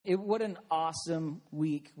What an awesome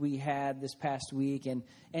week we had this past week. And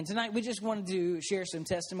tonight we just wanted to share some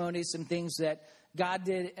testimonies, some things that God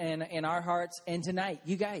did in our hearts. And tonight,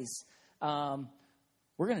 you guys, we're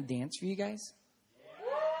going to dance for you guys.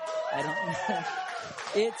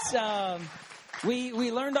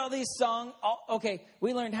 We learned all these songs. Okay,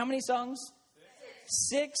 we learned how many songs?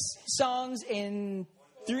 6 songs in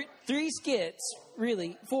three skits,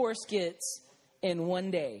 really, 4 skits in one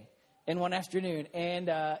day. In one afternoon. And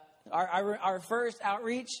our first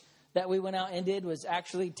outreach that we went out and did was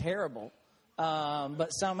actually terrible. But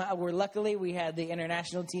somehow, luckily we had the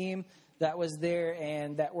international team that was there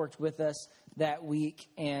and that worked with us that week.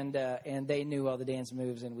 And they knew all the dance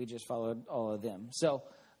moves and we just followed all of them. So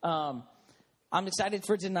I'm excited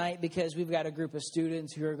for tonight because we've got a group of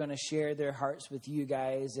students who are going to share their hearts with you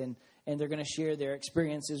guys, and they're going to share their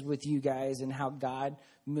experiences with you guys and how God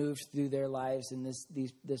moved through their lives in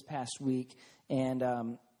this past week. And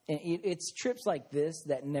it's trips like this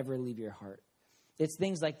that never leave your heart. It's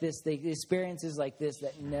things like this, experiences like this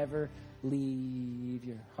that never leave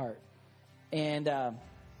your heart. And I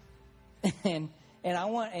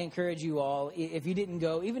want to encourage you all, if you didn't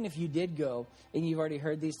go, even if you did go and you've already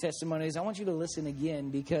heard these testimonies, I want you to listen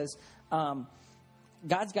again because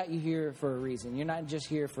God's got you here for a reason. You're not just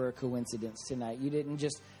here for a coincidence tonight. You didn't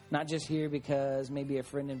not just here because maybe a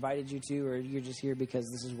friend invited you to, or you're just here because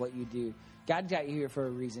this is what you do. God got you here for a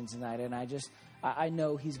reason tonight, and I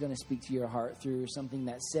know He's going to speak to your heart through something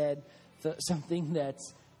that's said, something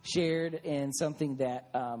that's shared, and something that,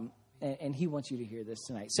 and He wants you to hear this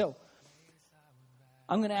tonight. So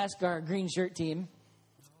I'm going to ask our green shirt team,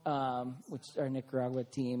 which is our Nicaragua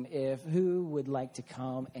team, who would like to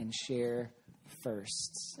come and share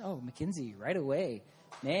first. Oh, Mackenzie, right away.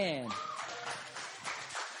 Man.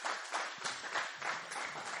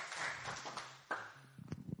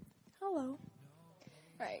 Hello.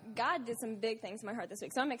 All right, God did some big things in my heart this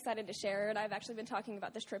week, so I'm excited to share it. I've actually been talking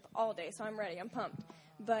about this trip all day, so I'm ready. I'm pumped.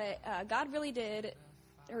 But God really did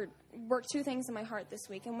worked 2 things in my heart this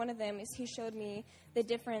week, and one of them is He showed me the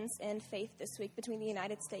difference in faith this week between the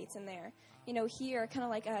United States and there. You know, here, kind of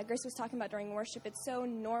like Grace was talking about during worship, it's so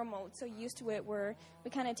normal, it's so used to it, where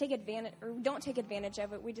we kind of take advantage, or don't take advantage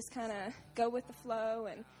of it, we just kind of go with the flow,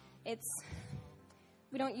 and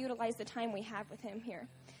we don't utilize the time we have with Him here.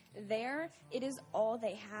 There, it is all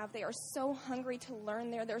they have. They are so hungry to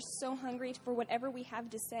learn there. They're so hungry for whatever we have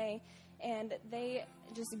to say, and they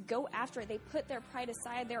just go after it. They put their pride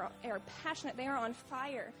aside. They are passionate. They are on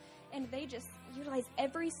fire, and they just utilize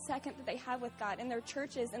every second that they have with God in their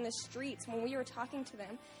churches, in the streets, when we were talking to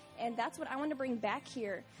them. And that's what I want to bring back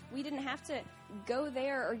here. We didn't have to go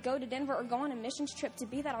there or go to Denver or go on a missions trip to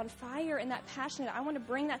be that on fire and that passionate. I want to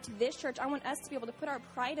bring that to this church. I want us to be able to put our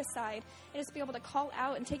pride aside and just be able to call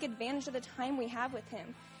out and take advantage of the time we have with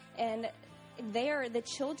Him. And the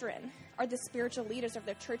children are the spiritual leaders of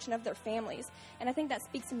their church and of their families. And I think that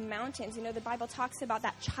speaks mountains. You know, the Bible talks about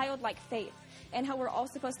that childlike faith and how we're all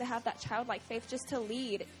supposed to have that childlike faith just to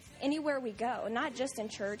lead anywhere we go, not just in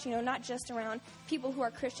church, you know, not just around people who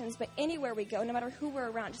are Christians, but anywhere we go, no matter who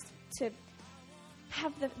we're around, just to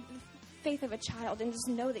have the faith of a child and just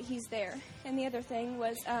know that He's there. And the other thing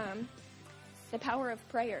was the power of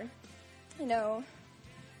prayer. You know,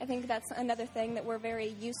 I think that's another thing that we're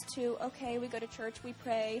very used to. Okay, we go to church, we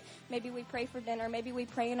pray. Maybe we pray for dinner. Maybe we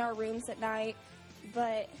pray in our rooms at night.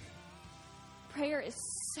 But prayer is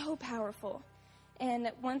so powerful.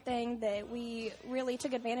 And one thing that we really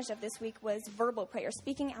took advantage of this week was verbal prayer,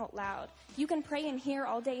 speaking out loud. You can pray in here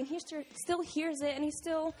all day, and He still hears it, and He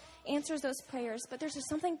still answers those prayers. But there's just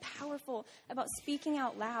something powerful about speaking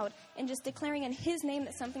out loud and just declaring in His name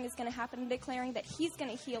that something is going to happen, and declaring that He's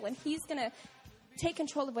going to heal, and He's going to take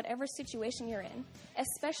control of whatever situation you're in,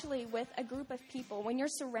 especially with a group of people. When you're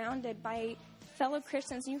surrounded by fellow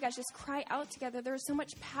Christians and you guys just cry out together, there's so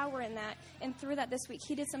much power in that. And through that this week,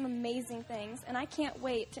 He did some amazing things. And I can't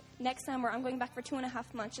wait next summer. I'm going back for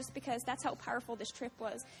 2.5 months just because that's how powerful this trip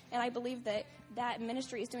was. And I believe that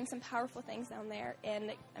ministry is doing some powerful things down there.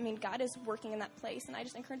 And, I mean, God is working in that place. And I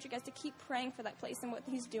just encourage you guys to keep praying for that place and what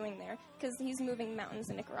He's doing there, because He's moving mountains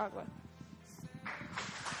in Nicaragua.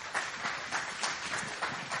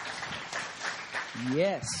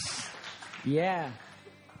 Yes. Yeah.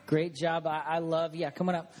 Great job. I love,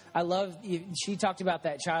 coming up. I love, she talked about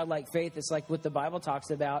that childlike faith. It's like what the Bible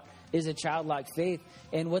talks about is a childlike faith.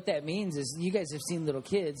 And what that means is you guys have seen little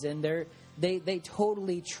kids, and they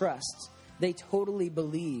totally trust. They totally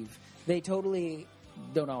believe. They totally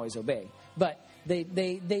don't always obey. But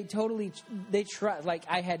they totally trust. Like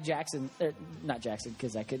I had Jackson, not Jackson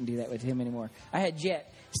because I couldn't do that with him anymore. I had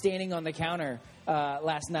Jet standing on the counter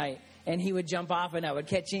last night. and he would jump off, and I would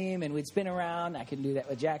catch him, and we'd spin around. I couldn't do that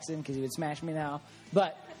with Jackson because he would smash me now.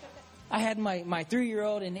 But I had my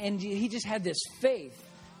 3-year-old, and he just had this faith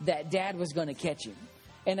that Dad was going to catch him.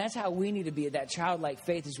 And that's how we need to be, that childlike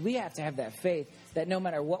faith, is we have to have that faith that no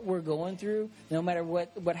matter what we're going through, no matter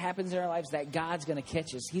what happens in our lives, that God's going to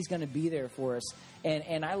catch us. He's going to be there for us.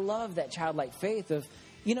 And I love that childlike faith of,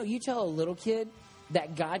 you tell a little kid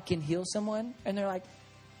that God can heal someone, and they're like,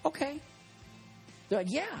 okay. They're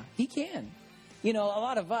like, yeah, he can. A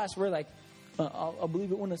lot of us, we're like, I'll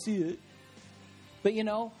believe it when I see it. But,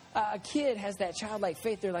 a kid has that childlike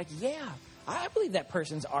faith. They're like, yeah, I believe that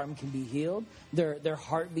person's arm can be healed, their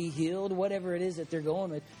heart be healed, whatever it is that they're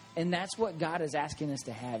going with. And that's what God is asking us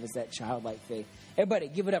to have, is that childlike faith. Everybody,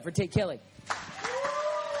 give it up for Tate Kelly.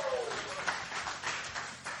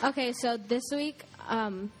 Okay, so this week,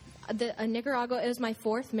 Nicaragua, it was my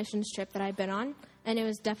 4th missions trip that I've been on, and it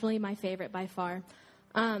was definitely my favorite by far.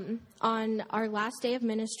 On our last day of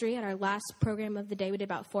ministry, at our last program of the day, we did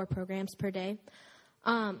about 4 programs per day.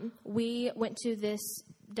 We went to this,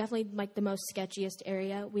 definitely like the most sketchiest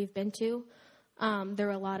area we've been to. There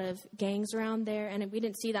were a lot of gangs around there, and we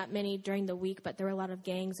didn't see that many during the week, but there were a lot of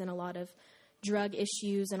gangs and a lot of drug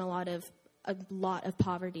issues and a lot of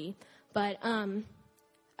poverty. But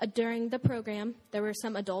during the program, there were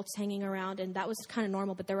some adults hanging around, and that was kind of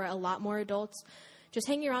normal, but there were a lot more adults just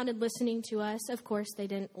hanging around and listening to us. Of course, they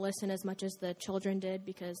didn't listen as much as the children did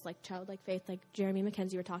because, like, childlike faith, like Jeremy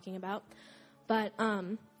McKenzie were talking about. But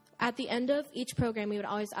at the end of each program, we would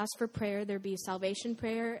always ask for prayer. There'd be a salvation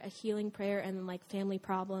prayer, a healing prayer, and then, like, family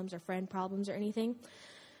problems or friend problems or anything.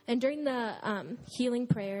 And during the healing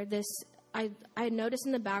prayer, I had noticed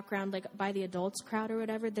in the background, like, by the adults crowd or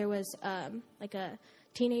whatever, there was, like, a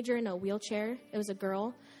teenager in a wheelchair. It was a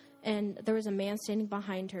girl, and there was a man standing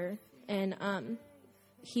behind her, and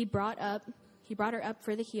he brought her up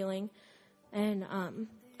for the healing, and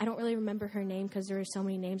I don't really remember her name because there were so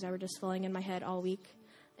many names that were just flowing in my head all week,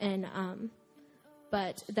 and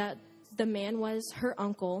but that the man was her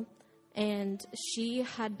uncle, and she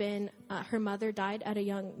had been her mother died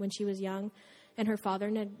when she was young, and her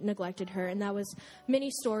father neglected her, and that was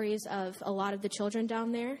many stories of a lot of the children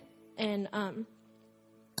down there, and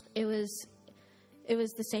it was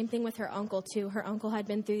the same thing with her uncle, too. Her uncle had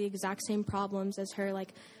been through the exact same problems as her.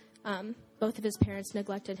 Like, both of his parents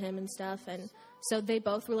neglected him and stuff. And so they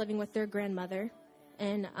both were living with their grandmother.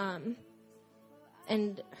 And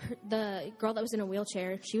the girl that was in a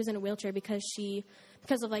wheelchair, she was in a wheelchair because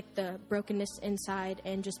of, like, the brokenness inside,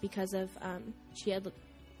 and just because of she had,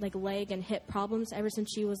 like, leg and hip problems ever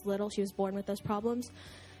since she was little. She was born with those problems.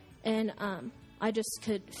 And I just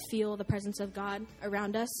could feel the presence of God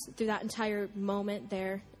around us through that entire moment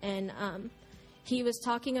there. And he was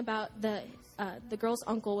talking about the girl's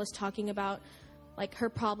uncle was talking about, like, her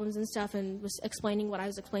problems and stuff, and was explaining what I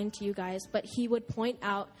was explaining to you guys. But he would point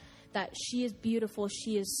out that she is beautiful,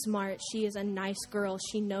 she is smart, she is a nice girl,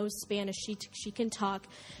 she knows Spanish, she can talk.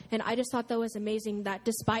 And I just thought that was amazing, that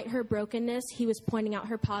despite her brokenness, he was pointing out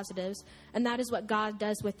her positives. And that is what God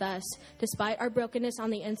does with us. Despite our brokenness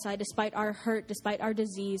on the inside, despite our hurt, despite our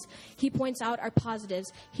disease, he points out our positives.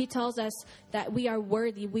 He tells us that we are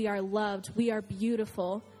worthy, we are loved, we are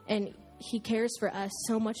beautiful, and he cares for us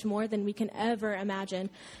so much more than we can ever imagine.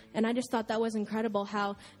 And I just thought that was incredible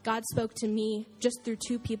how God spoke to me just through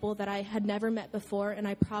 2 people that I had never met before, and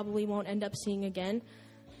I probably won't end up seeing again.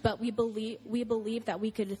 But we believe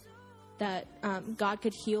that God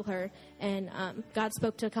could heal her. And God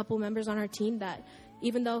spoke to a couple members on our team that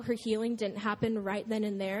even though her healing didn't happen right then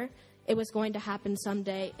and there, it was going to happen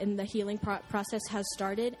someday, and the healing process has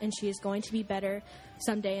started, and she is going to be better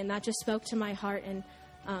someday. And that just spoke to my heart, and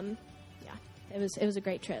it was a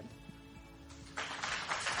great trip.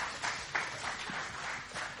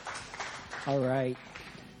 All right.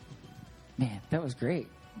 Man, that was great.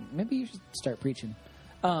 Maybe you should start preaching.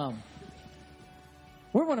 We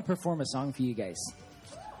want to perform a song for you guys.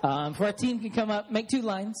 For our team can come up, make 2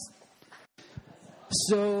 lines.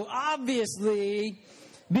 So obviously,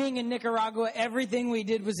 being in Nicaragua, everything we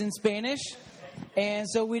did was in Spanish. And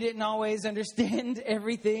so we didn't always understand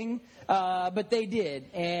everything, but they did.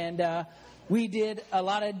 And we did a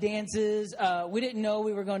lot of dances. We didn't know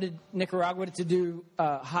we were going to Nicaragua to do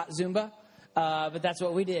hot Zumba, but that's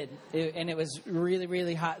what we did. And it was really,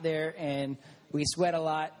 really hot there, and we sweat a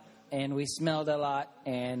lot, and we smelled a lot,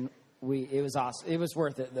 and it was awesome. It was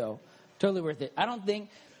worth it, though. Totally worth it. I don't think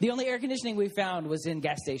the only air conditioning we found was in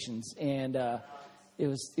gas stations, and it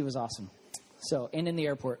was awesome. So, and in the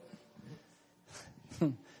airport.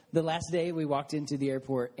 The last day we walked into the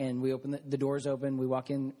airport, and we opened the doors open. We walk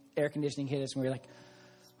in, air conditioning hit us, and we were like,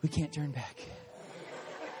 we can't turn back.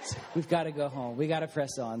 We've got to go home. We got to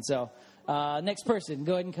press on. So, next person,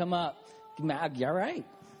 go ahead and come up. All right.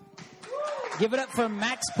 Give it up for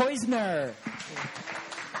Max Poisner.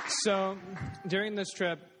 So, during this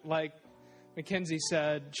trip, like Mackenzie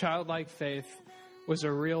said, childlike faith was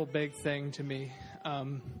a real big thing to me.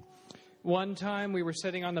 One time we were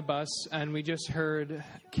sitting on the bus and we just heard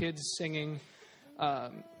kids singing,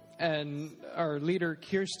 and our leader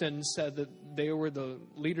Kirsten said that they were the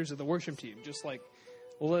leaders of the worship team, just like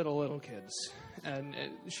little kids. And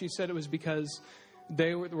she said it was because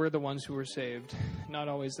they were the ones who were saved, not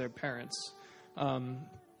always their parents.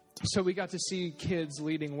 So we got to see kids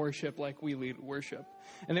leading worship like we lead worship.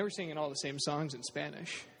 And they were singing all the same songs in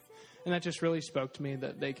Spanish. And that just really spoke to me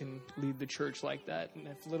that they can lead the church like that. And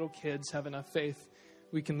if little kids have enough faith,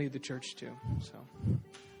 we can lead the church too. So,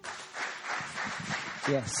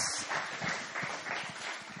 yes.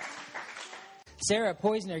 Sarah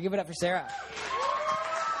Poisner, give it up for Sarah.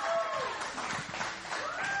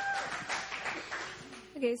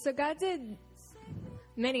 Okay, so God did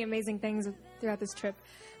many amazing things throughout this trip.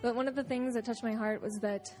 But one of the things that touched my heart was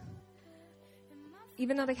that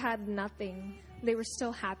even though they had nothing, they were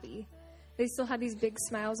still happy. They still had these big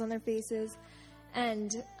smiles on their faces.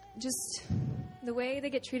 And just the way they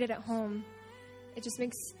get treated at home, it just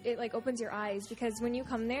makes it like opens your eyes. Because when you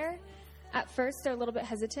come there, at first they're a little bit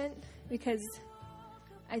hesitant because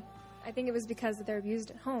I think it was because they're abused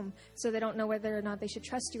at home. So they don't know whether or not they should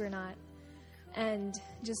trust you or not. And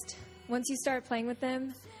just once you start playing with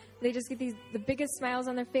them, they just get the biggest smiles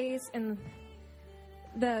on their face. And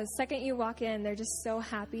the second you walk in, they're just so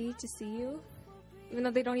happy to see you. Even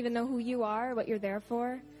though they don't even know who you are, what you're there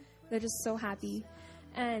for, they're just so happy.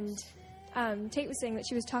 And Tate was saying that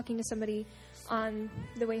she was talking to somebody on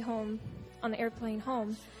the way home, on the airplane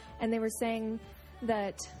home, and they were saying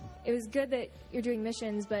that it was good that you're doing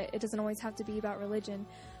missions, but it doesn't always have to be about religion.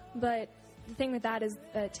 But the thing with that is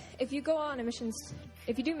that if you go on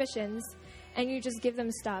if you do missions and you just give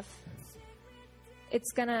them stuff,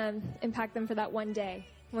 it's going to impact them for that one day.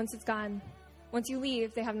 Once it's gone, once you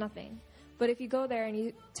leave, they have nothing. But if you go there and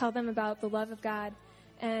you tell them about the love of God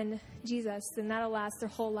and Jesus, then that'll last their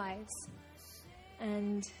whole lives.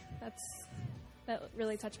 And that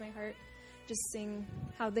really touched my heart, just seeing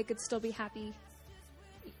how they could still be happy.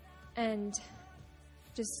 And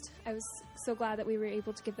just, I was so glad that we were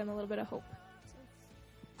able to give them a little bit of hope.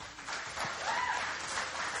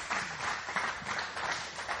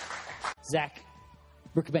 Zach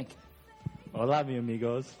Brookbank. Hola, mi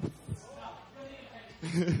amigos.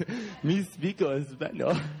 Me explico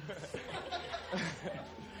español.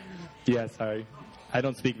 Yeah, sorry. I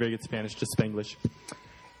don't speak very good Spanish, just Spanglish.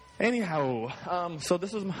 Anyhow, so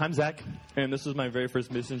I'm Zach, and this was my very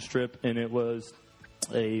first missions trip, and it was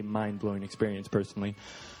a mind-blowing experience, personally.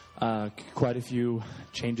 Quite a few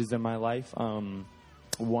changes in my life.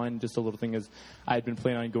 One, just a little thing is, I had been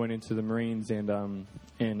planning on going into the Marines,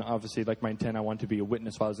 and obviously, like my intent, I wanted to be a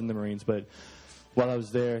witness while I was in the Marines, but while I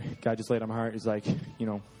was there, God just laid on my heart, he's like,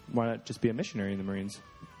 why not just be a missionary in the Marines?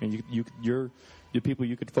 And your people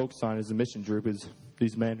you could focus on as a mission group is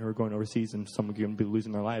these men who are going overseas, and some are going to be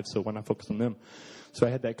losing their lives, so why not focus on them? So I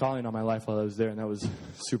had that calling on my life while I was there, and that was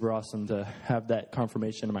super awesome to have that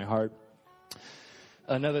confirmation in my heart.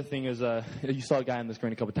 Another thing is, you saw a guy on the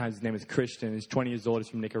screen a couple times. His name is Christian. He's 20 years old. He's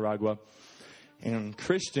from Nicaragua. And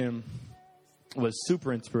Christian was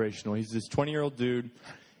super inspirational. He's this 20-year-old dude,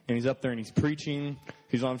 and he's up there and he's preaching.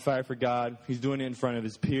 He's on fire for God. He's doing it in front of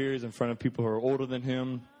his peers, in front of people who are older than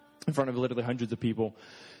him, in front of literally hundreds of people.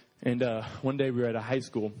 And one day we were at a high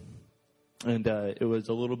school, and it was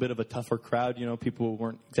a little bit of a tougher crowd. People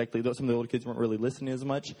weren't exactly, some of the older kids weren't really listening as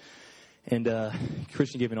much. And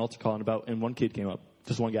Christian gave an altar call, and one kid came up,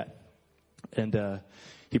 just one guy. And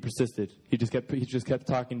he persisted. He just kept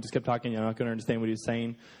talking. I'm not going to understand what he was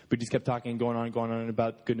saying, but he just kept talking, going on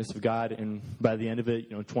about the goodness of God. And by the end of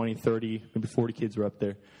it, 20, 30, maybe 40 kids were up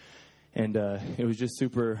there. And it was just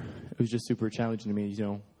super challenging to me.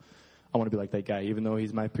 I want to be like that guy. Even though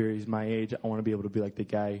he's my peer, he's my age, I want to be able to be like the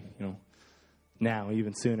guy, now,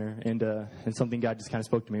 even sooner. And something God just kind of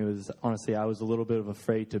spoke to me was, honestly, I was a little bit of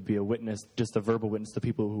afraid to be a witness, just a verbal witness to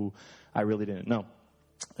people who I really didn't know.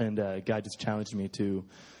 And God just challenged me to,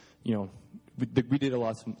 we did a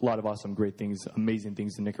lot of awesome, great things, amazing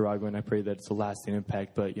things in Nicaragua, and I pray that it's a lasting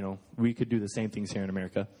impact. But, we could do the same things here in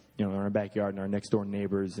America, in our backyard, and our next door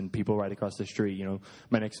neighbors and people right across the street.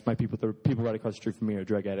 My people right across the street from me are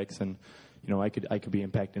drug addicts, and, I could be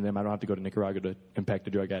impacting them. I don't have to go to Nicaragua to impact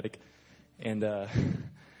a drug addict. And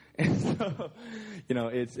So,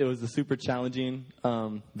 it was a super challenging,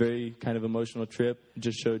 very kind of emotional trip. It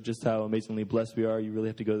just showed just how amazingly blessed we are. You really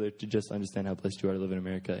have to go there to just understand how blessed you are to live in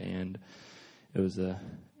America. And it was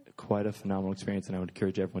quite a phenomenal experience, and I would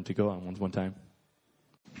encourage everyone to go on one time.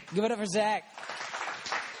 Give it up for Zach.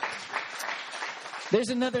 There's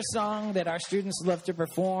another song that our students love to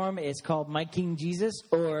perform. It's called My King Jesus,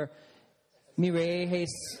 or Mire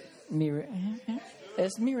Jesus.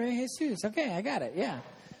 Okay, I got it, yeah.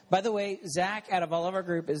 By the way, Zach, out of all of our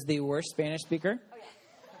group, is the worst Spanish speaker.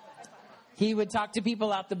 He would talk to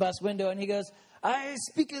people out the bus window, and he goes, I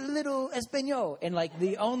speak a little Espanol. And,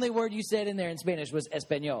 the only word you said in there in Spanish was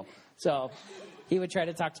Espanol. So he would try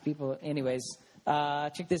to talk to people. Anyways,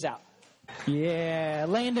 check this out. Yeah,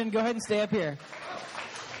 Landon, go ahead and stay up here.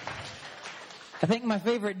 I think my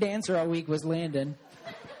favorite dancer all week was Landon.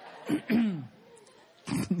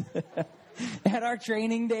 At our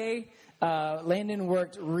training day, Landon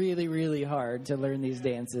worked really, really hard to learn these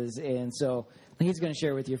dances, and so he's going to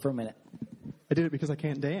share with you for a minute. I did it because I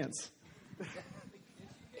can't dance.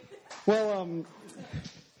 Well,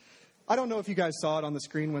 I don't know if you guys saw it on the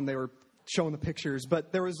screen when they were showing the pictures,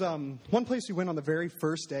 but there was one place we went on the very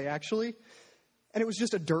first day, actually, and it was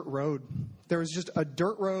just a dirt road. There was just a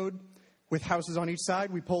dirt road with houses on each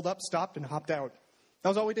side. We pulled up, stopped, and hopped out. That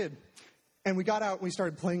was all we did. And we got out and we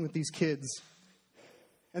started playing with these kids.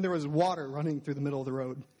 And there was water running through the middle of the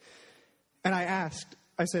road. And I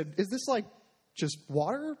said, is this just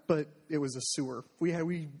water? But it was a sewer.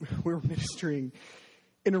 We were ministering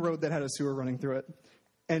in a road that had a sewer running through it.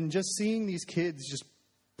 And just seeing these kids just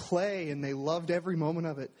play, and they loved every moment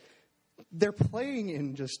of it. They're playing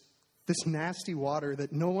in just this nasty water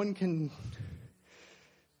that no one can...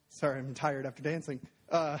 Sorry, I'm tired after dancing.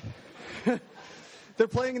 They're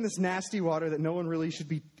playing in this nasty water that no one really should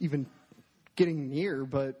be even getting near,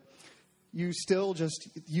 but you still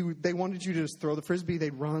they wanted you to just throw the Frisbee,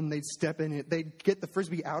 they'd run, they'd step in it, they'd get the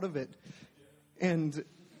Frisbee out of it. And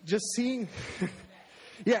just seeing,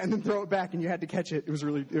 and then throw it back, and you had to catch it. It was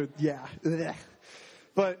really,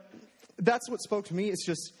 But that's what spoke to me. It's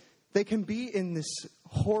just, they can be in this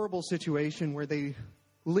horrible situation where they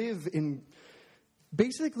live in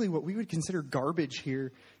basically what we would consider garbage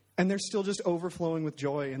here, and they're still just overflowing with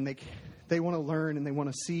joy, and they want to learn, and they want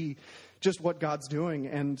to see just what God's doing.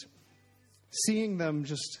 And seeing them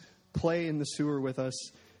just play in the sewer with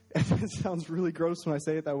us, and it sounds really gross when I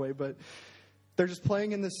say it that way, but they're just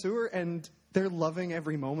playing in the sewer, and they're loving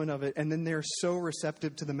every moment of it, and then they're so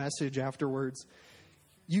receptive to the message afterwards.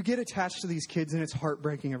 You get attached to these kids, and it's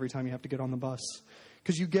heartbreaking every time you have to get on the bus,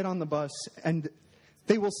 because you get on the bus, and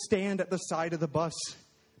they will stand at the side of the bus,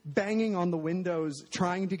 banging on the windows,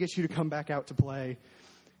 trying to get you to come back out to play.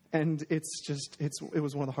 And it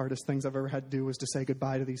was one of the hardest things I've ever had to do, was to say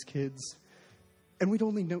goodbye to these kids. And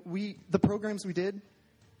the programs we did,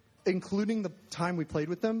 including the time we played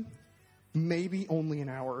with them, maybe only an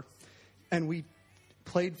hour. And we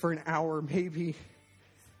played for an hour, maybe.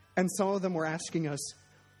 And some of them were asking us,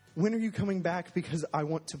 when are you coming back? Because I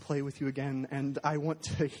want to play with you again, and I want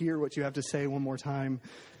to hear what you have to say one more time,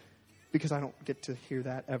 because I don't get to hear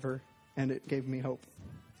that ever. And it gave me hope.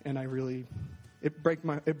 And it broke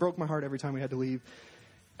my heart every time we had to leave.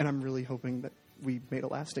 And I'm really hoping that we made a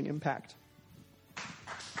lasting impact.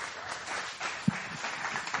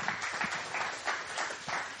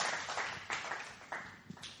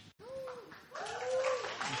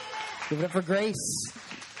 Give it up for Grace.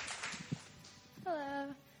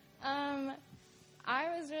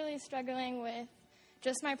 I was really struggling with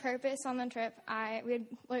just my purpose on the trip.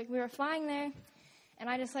 We were flying there, and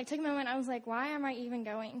I just took a moment. I was like, why am I even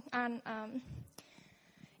going? And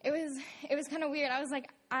it was kind of weird. I was like,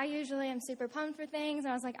 I usually am super pumped for things,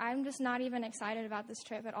 and I was like, I'm just not even excited about this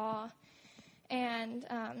trip at all. And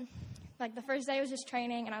the first day was just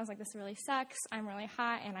training, and I was like, this really sucks. I'm really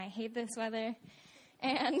hot, and I hate this weather.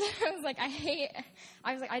 And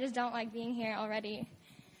I just don't like being here already.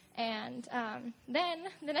 And then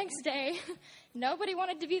the next day, nobody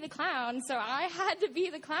wanted to be the clown, so I had to be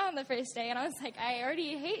the clown the first day. And I was like, I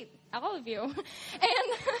already hate all of you. And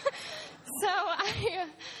so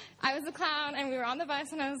I was the clown, and we were on the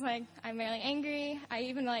bus, and I was like, I'm really angry. I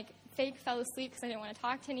even fake fell asleep because I didn't want to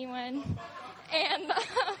talk to anyone. And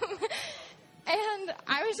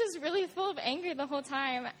I was just really full of anger the whole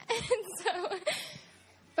time. And so...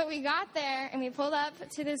 But we got there, and we pulled up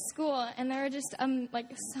to this school, and there were just,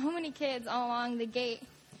 so many kids all along the gate.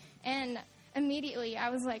 And immediately, I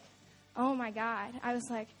was like, oh, my God. I was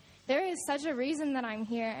like, there is such a reason that I'm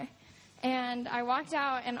here. And I walked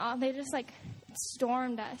out, and they just,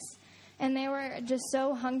 stormed us. And they were just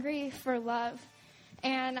so hungry for love.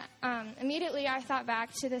 And immediately I thought back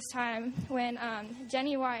to this time when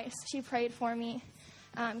Jenny Weiss, she prayed for me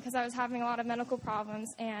because I was having a lot of medical problems.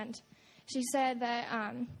 And she said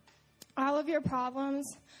that all of your problems,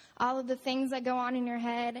 all of the things that go on in your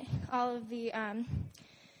head, all of the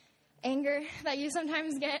anger that you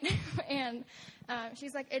sometimes get, and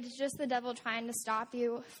she's like, it's just the devil trying to stop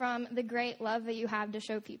you from the great love that you have to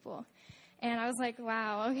show people. And I was like,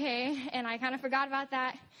 wow, okay. And I kind of forgot about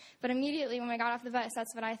that. But immediately when I got off the bus,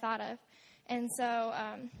 that's what I thought of. And so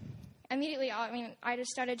immediately, I just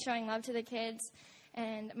started showing love to the kids.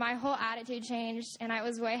 And my whole attitude changed. And I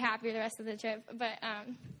was way happier the rest of the trip. But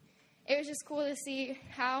it was just cool to see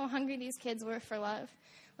how hungry these kids were for love.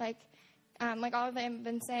 Like all of them have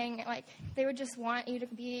been saying, like, they would just want you to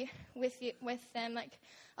be with them. Like,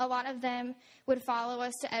 a lot of them would follow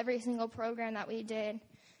us to every single program that we did.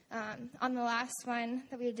 On the last one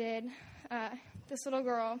that we did, this little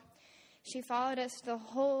girl, she followed us the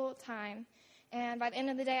whole time. And by the end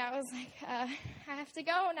of the day, I was like, I have to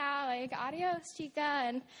go now. Like, adios, chica.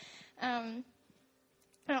 And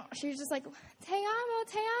she was just like, te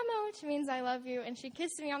amo, which means I love you. And she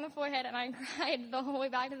kissed me on the forehead, and I cried the whole way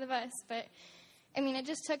back to the bus. But, it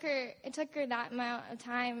just took her that amount of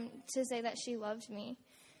time to say that she loved me.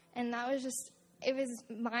 And that was just... it was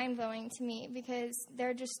mind-blowing to me because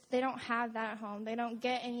they don't have that at home. They don't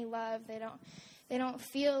get any love. They don't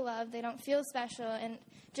feel love. They don't feel special. And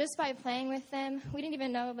just by playing with them, we didn't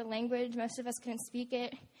even know the language. Most of us couldn't speak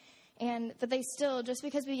it. But they still, just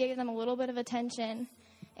because we gave them a little bit of attention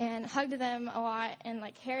and hugged them a lot and,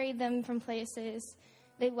 like, carried them from places,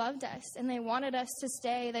 they loved us and they wanted us to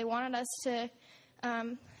stay. They wanted us to...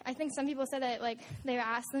 I think some people said that, like, they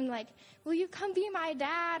asked them, like, will you come be my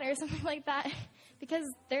dad or something like that, because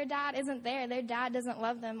their dad isn't there. Their dad doesn't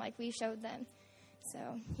love them like we showed them. So,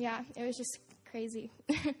 yeah, it was just crazy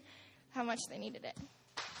how much they needed it.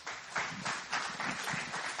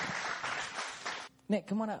 Nick,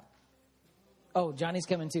 come on up. Oh, Johnny's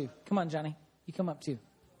coming too. Come on, Johnny. You come up too.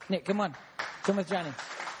 Nick, come on. Come with Johnny.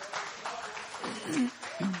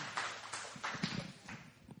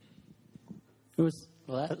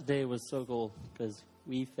 That day was so cool because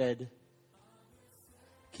we fed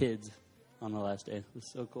kids on the last day. It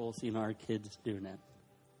was so cool seeing our kids doing that.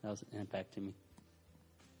 That was an impact to me.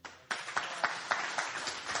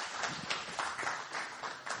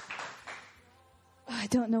 I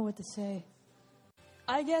don't know what to say.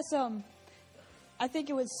 I guess, I think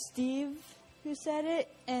it was Steve who said it,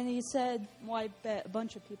 and he said, well, I bet a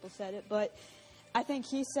bunch of people said it, but I think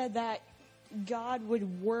he said that God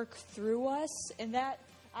would work through us, and that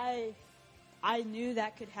I knew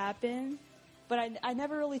that could happen, but I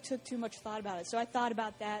never really took too much thought about it. So I thought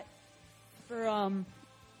about that for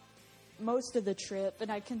most of the trip,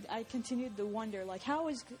 and I continued to wonder, like, how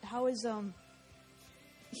is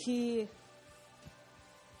he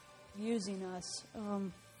using us? It's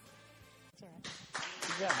all right.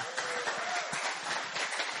 Good job.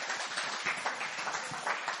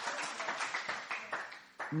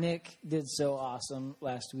 Nick did so awesome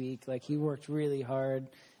last week. Like, he worked really hard,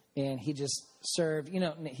 and he just served.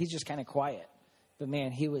 He's just kind of quiet. But,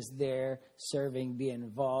 man, he was there serving, being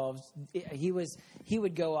involved. He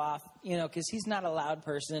would go off, because he's not a loud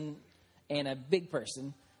person and a big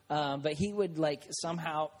person. But he would, like,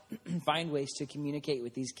 somehow find ways to communicate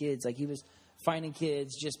with these kids. Like, he was finding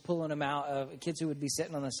kids, just pulling them out of kids who would be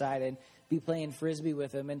sitting on the side and be playing Frisbee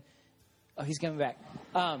with them. And, oh, he's coming back.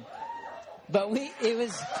 But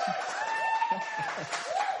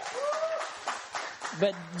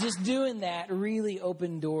but just doing that really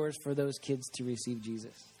opened doors for those kids to receive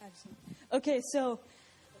Jesus. Excellent. Okay, so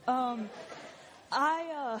I'm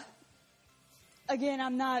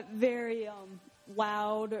not very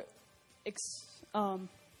loud.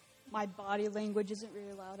 My body language isn't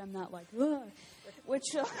really loud. I'm not like, ugh, which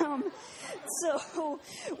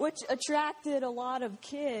attracted a lot of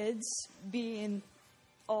kids, being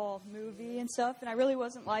all movie and stuff, and I really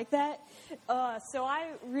wasn't like that. So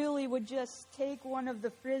I really would just take one of the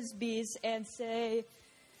Frisbees and say,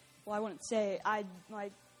 well, I wouldn't say, I'd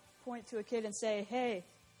like point to a kid and say, hey,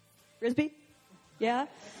 Frisbee? Yeah?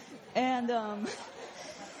 And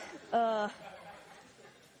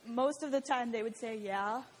most of the time they would say,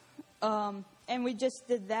 yeah. And we just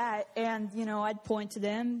did that, and, I'd point to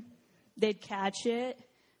them. They'd catch it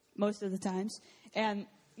most of the times. And,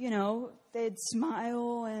 they'd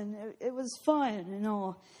smile, and it was fun and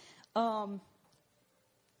all.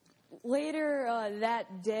 Later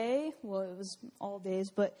that day, well, it was all days,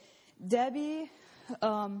 but Debbie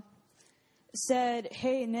said,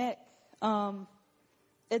 hey, Nick,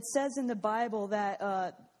 it says in the Bible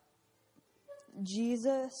that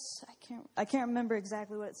Jesus, I can't remember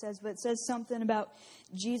exactly what it says, but it says something about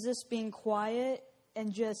Jesus being quiet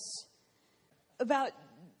and just about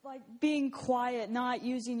like being quiet, not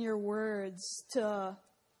using your words to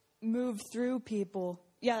move through people.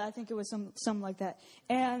 Yeah, I think it was something like that.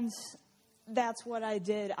 And that's what I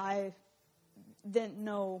did. I didn't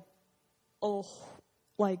know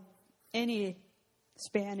any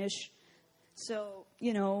Spanish. So,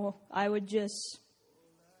 I would just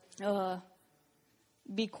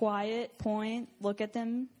be quiet, point, look at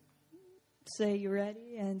them, say, "You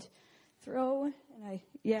ready?" and throw. And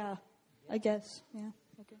I guess. Yeah.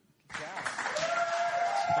 Okay.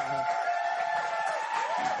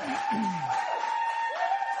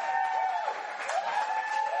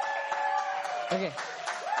 Okay.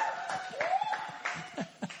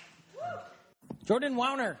 Jordan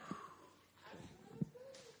Wowner.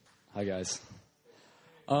 Hi, guys.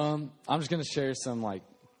 I'm just going to share some,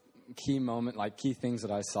 key things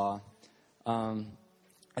that I saw.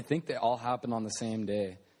 I think they all happened on the same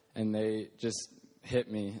day, and they just hit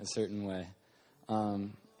me a certain way.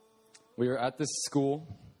 We were at this school,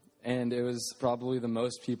 and it was probably the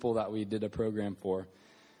most people that we did a program for.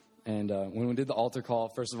 And when we did the altar call,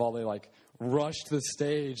 first of all, they, rushed the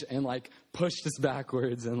stage and, pushed us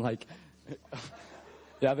backwards. And,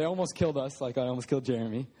 yeah, they almost killed us. I almost killed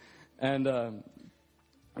Jeremy. And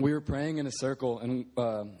we were praying in a circle, and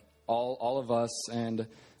all of us, and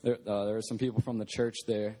there were some people from the church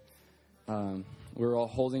there. We were all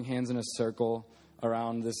holding hands in a circle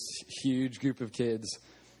around this huge group of kids,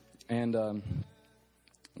 and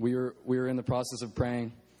we were in the process of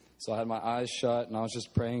praying. So I had my eyes shut, and I was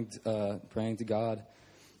just praying to God.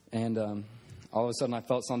 And all of a sudden, I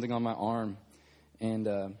felt something on my arm, and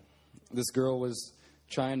this girl was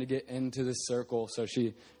trying to get into this circle, so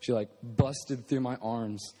she busted through my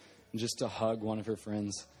arms just to hug one of her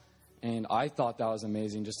friends. And I thought that was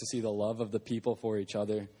amazing, just to see the love of the people for each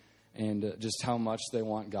other, and just how much they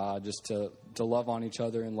want God, just to love on each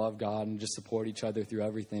other and love God and just support each other through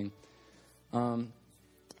everything. And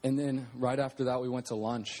then right after that, we went to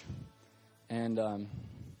lunch, and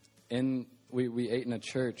we ate in a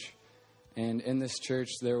church. And in this church,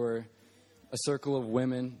 there were a circle of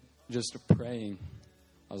women just praying.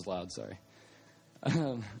 I was loud, sorry.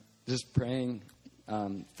 Just praying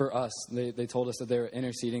for us. They told us that they were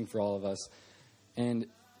interceding for all of us. And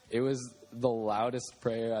it was the loudest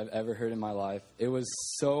prayer I've ever heard in my life. It was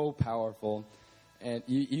so powerful. And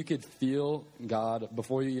you could feel God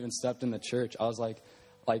before you even stepped in the church. I was like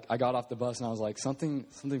I got off the bus and I was like, something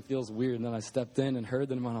feels weird. And then I stepped in and heard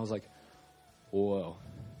them and I was like, whoa.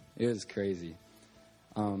 It was crazy.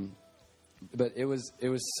 But it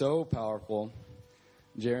was so powerful.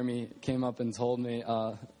 Jeremy came up and told me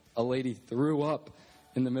a lady threw up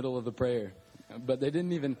in the middle of the prayer, but they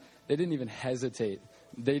didn't even hesitate.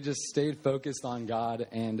 They just stayed focused on God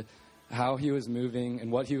and how He was moving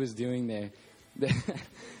and what He was doing there.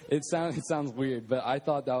 It sounds weird, but I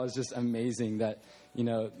thought that was just amazing that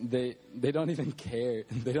they don't even care.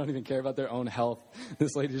 They don't even care about their own health.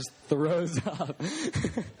 This lady just throws up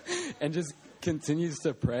and just continues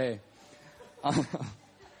to pray.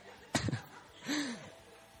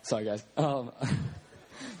 Sorry, guys.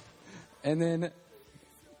 And then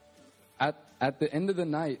at the end of the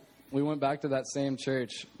night, we went back to that same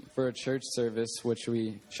church for a church service, which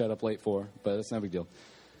we showed up late for, but it's no big deal.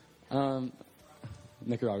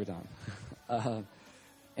 Nicaragua time.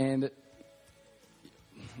 And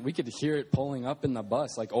we could hear it pulling up in the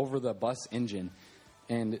bus, over the bus engine.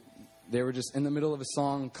 And they were just in the middle of a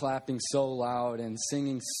song, clapping so loud and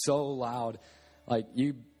singing so loud.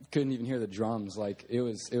 You couldn't even hear the drums. It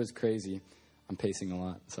was crazy. I'm pacing a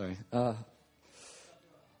lot. Sorry.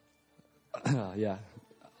 Yeah.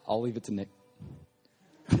 I'll leave it to Nick.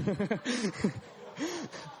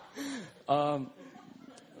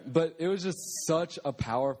 But it was just such a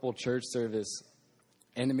powerful church service.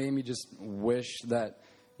 And it made me just wish that,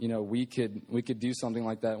 we could do something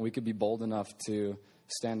like that. And we could be bold enough to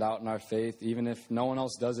stand out in our faith, even if no one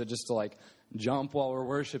else does it, just to jump while we're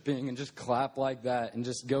worshiping and just clap like that and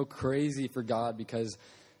just go crazy for God, because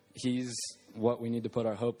He's what we need to put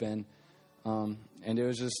our hope in. And it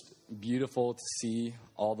was just beautiful to see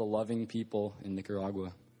all the loving people in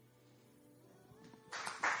Nicaragua.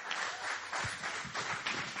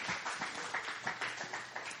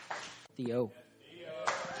 Theo.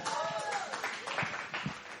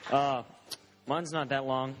 Mine's not that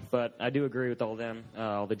long, but I do agree with all of them,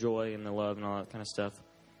 all the joy and the love and all that kind of stuff.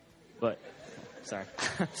 But, sorry.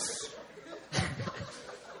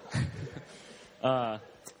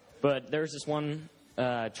 But there was this one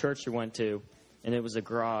church we went to, and it was a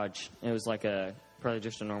garage. It was like a probably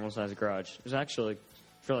just a normal sized garage. It was actually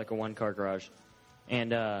for like a 1-car garage,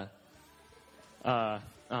 and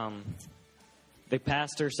the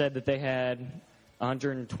pastor said that they had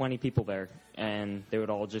 120 people there, and they would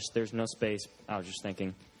all just, there's no space. I was just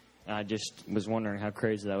thinking, I just was wondering how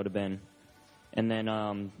crazy that would have been. And then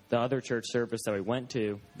the other church service that we went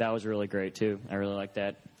to, that was really great too. I really liked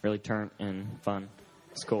that. Really turnt and fun.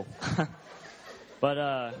 It's cool. But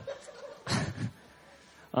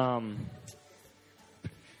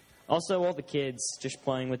also all the kids, just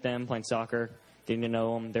playing with them, playing soccer, getting to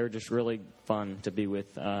know them. They were just really fun to be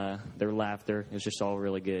with. Their laughter, it was just all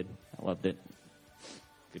really good. I loved it.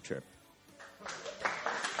 Good trip.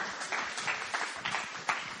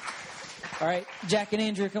 All right, Jack and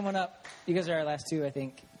Andrew, come on up. You guys are our last two, I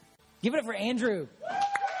think. Give it up for Andrew.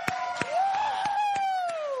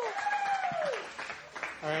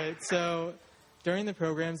 All right, so during the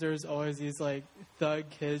programs, there was always these like thug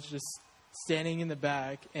kids just standing in the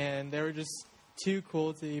back, and they were just too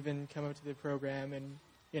cool to even come up to the program, and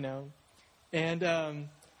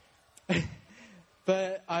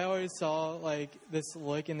but I always saw like this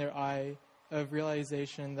look in their eye of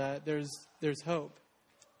realization that there's hope,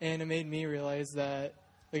 and it made me realize that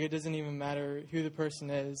like it doesn't even matter who the person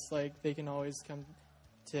is, like they can always come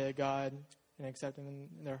to God and accept Him in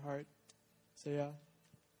their heart. So yeah.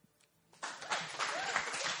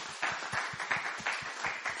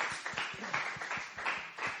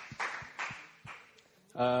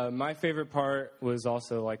 My favorite part was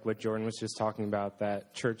also like what Jordan was just talking about,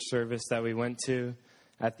 that church service that we went to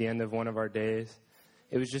at the end of one of our days.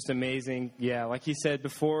 It was just amazing. Yeah, like he said,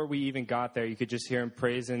 before we even got there, you could just hear him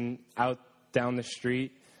praising out down the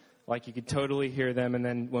street. Like you could totally hear them. And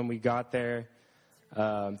then when we got there,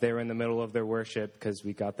 they were in the middle of their worship because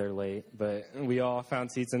we got there late. But we all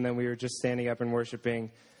found seats, and then we were just standing up and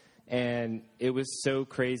worshiping. And it was so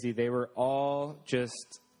crazy. They were all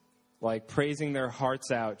just like praising their hearts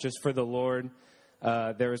out just for the Lord.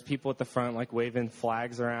 There was people at the front like waving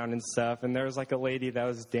flags around and stuff, and there was like a lady that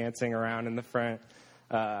was dancing around in the front.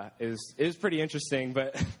 It was pretty interesting,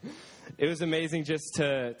 but it was amazing just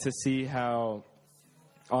to see how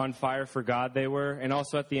on fire for God they were. And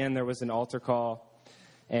also at the end there was an altar call,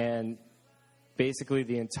 and basically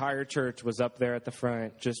the entire church was up there at the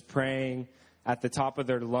front just praying at the top of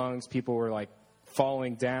their lungs. People were like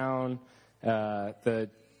falling down. The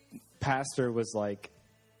pastor was like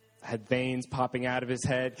had veins popping out of his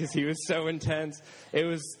head because he was so intense. It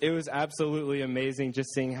was absolutely amazing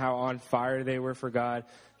just seeing how on fire they were for God.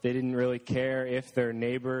 They didn't really care if their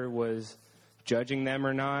neighbor was judging them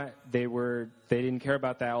or not. They didn't care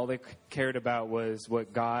about that. All they cared about was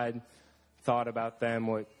what God thought about them,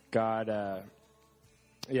 what God thought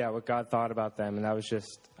about them, and that was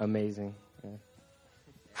just amazing. Yeah.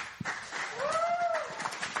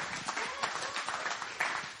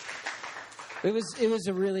 It was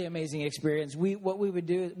a really amazing experience. We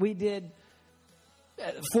did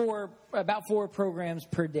about 4 programs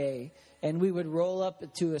per day, and we would roll up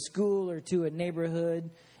to a school or to a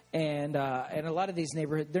neighborhood, and a lot of these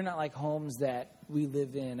neighborhoods, they're not like homes that we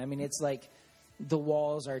live in. I mean, it's like the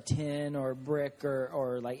walls are tin or brick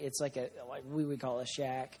or like it's like we would call a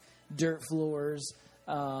shack, dirt floors.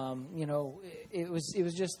 It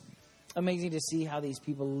was just amazing to see how these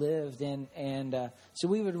people lived, and so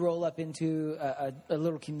we would roll up into a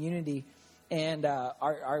little community, and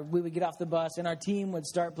we would get off the bus, and our team would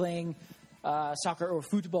start playing soccer or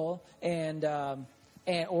football,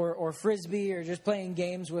 or frisbee, or just playing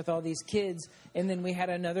games with all these kids. And then we had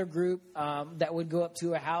another group that would go up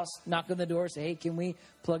to a house, knock on the door, say, "Hey, can we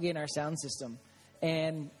plug in our sound system?"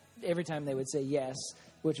 And every time they would say yes,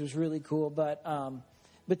 which was really cool.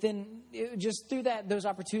 But then just through those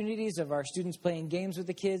opportunities of our students playing games with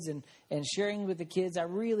the kids and sharing with the kids, I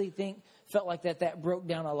really felt like that broke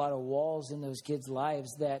down a lot of walls in those kids'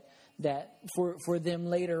 lives that for them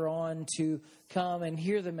later on to come and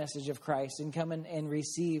hear the message of Christ and come and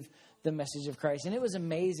receive the message of Christ. And it was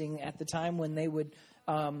amazing at the time when they would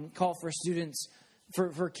call for students,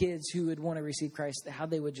 for kids who would want to receive Christ, how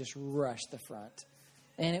they would just rush the front.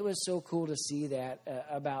 And it was so cool to see that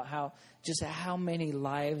about how many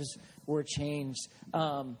lives were changed.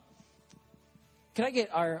 Can I get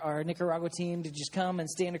our Nicaragua team to just come and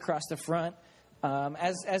stand across the front?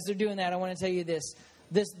 As they're doing that, I want to tell you this.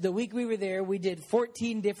 The week we were there, we did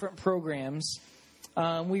 14 different programs.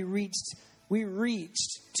 We reached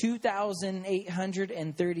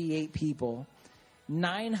 2,838 people.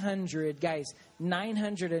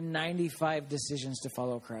 995 decisions to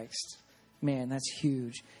follow Christ. Man, that's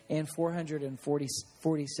huge. And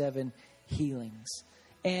 447 healings.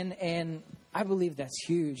 And I believe that's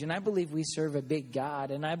huge. And I believe we serve a big God.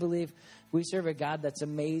 And I believe We serve a God that's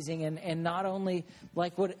amazing. And not only,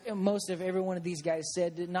 like what most of every one of these guys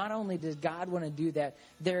said, not only does God want to do that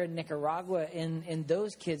there in Nicaragua in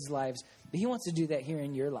those kids' lives, but he wants to do that here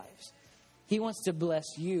in your lives. He wants to bless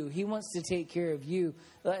you. He wants to take care of you.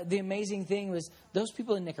 The amazing thing was those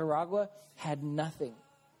people in Nicaragua had nothing.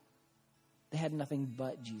 They had nothing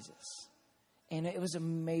but Jesus. And it was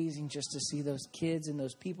amazing just to see those kids and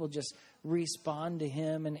those people just respond to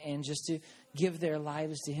him and just to give their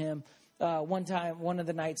lives to him. One time, one of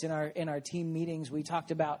the nights in our team meetings, we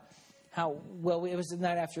talked about how, well, it was the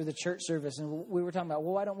night after the church service, and we were talking about,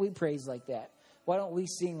 well, why don't we praise like that? Why don't we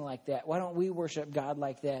sing like that? Why don't we worship God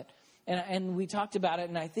like that? And we talked about it,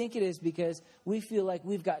 and I think it is because we feel like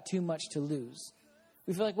we've got too much to lose.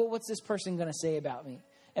 We feel like, well, what's this person going to say about me?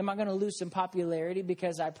 Am I going to lose some popularity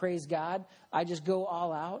because I praise God? I just go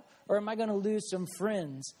all out? Or am I going to lose some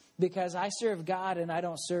friends because I serve God and I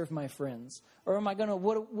don't serve my friends? Or am I going to,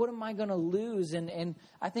 what am I going to lose? And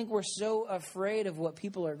I think we're so afraid of what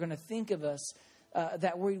people are going to think of us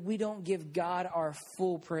that we don't give God our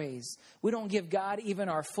full praise. We don't give God even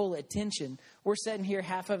our full attention. We're sitting here,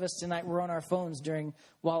 half of us tonight, we're on our phones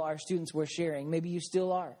while our students were sharing. Maybe you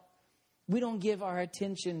still are. We don't give our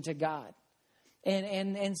attention to God.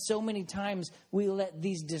 And so many times we let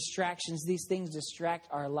these distractions, these things distract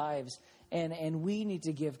our lives. And we need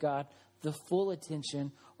to give God the full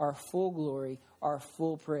attention, our full glory, our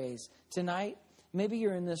full praise. Tonight, maybe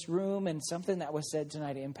you're in this room and something that was said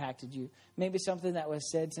tonight impacted you. Maybe something that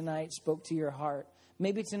was said tonight spoke to your heart.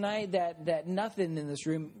 Maybe tonight that nothing in this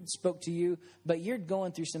room spoke to you, but you're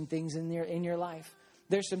going through some things in your life.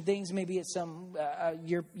 There's some things, maybe it's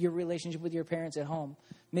your relationship with your parents at home.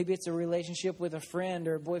 Maybe it's a relationship with a friend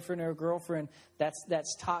or a boyfriend or a girlfriend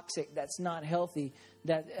that's toxic, that's not healthy.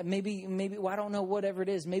 That maybe well, I don't know, whatever it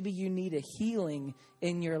is. Maybe you need a healing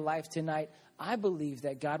in your life tonight. I believe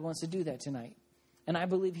that God wants to do that tonight. And I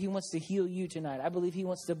believe he wants to heal you tonight. I believe he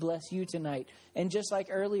wants to bless you tonight. And just like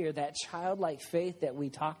earlier, that childlike faith that we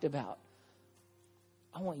talked about,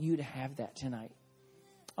 I want you to have that tonight.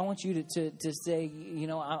 I want you to say, you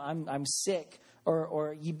know, I'm sick,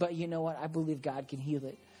 but you know what? I believe God can heal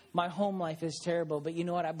it. My home life is terrible, but you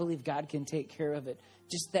know what? I believe God can take care of it.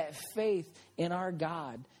 Just that faith in our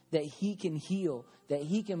God that he can heal, that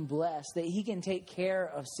he can bless, that he can take care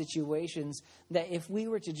of situations, that if we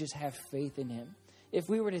were to just have faith in him, if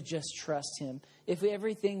we were to just trust him, if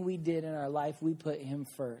everything we did in our life, we put him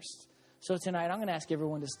first. So tonight, I'm going to ask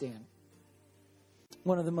everyone to stand.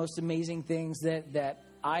 One of the most amazing things that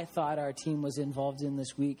I thought our team was involved in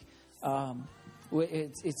this week,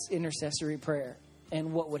 it's intercessory prayer.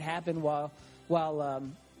 And what would happen while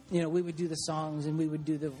we would do the songs and we would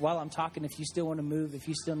do while I'm talking, if you still want to move, if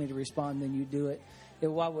you still need to respond, then you do it.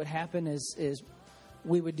 And what would happen is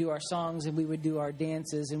we would do our songs and we would do our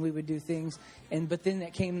dances and we would do things. But then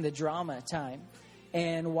that came the drama time.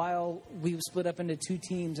 And while we split up into two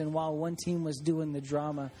teams, and while one team was doing the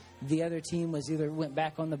drama, the other team was either went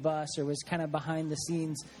back on the bus or was kind of behind the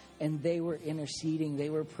scenes, and they were interceding. They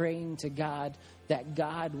were praying to God that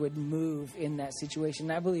God would move in that situation.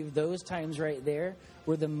 And I believe those times right there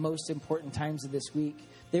were the most important times of this week.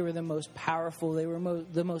 They were the most powerful. They were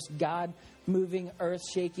the most God-moving,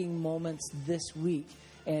 earth-shaking moments this week.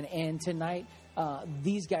 And tonight,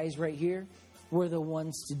 these guys right here were the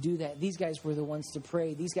ones to do that. These guys were the ones to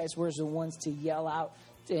pray. These guys were the ones to yell out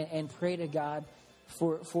and pray to God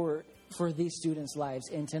for these students' lives.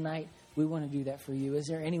 And tonight, we want to do that for you. Is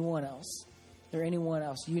there anyone else? Is there anyone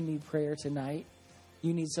else? You need prayer tonight.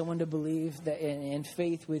 You need someone to believe that and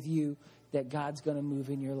faith with you that God's going to move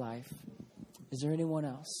in your life. Is there anyone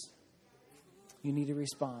else? You need to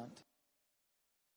respond.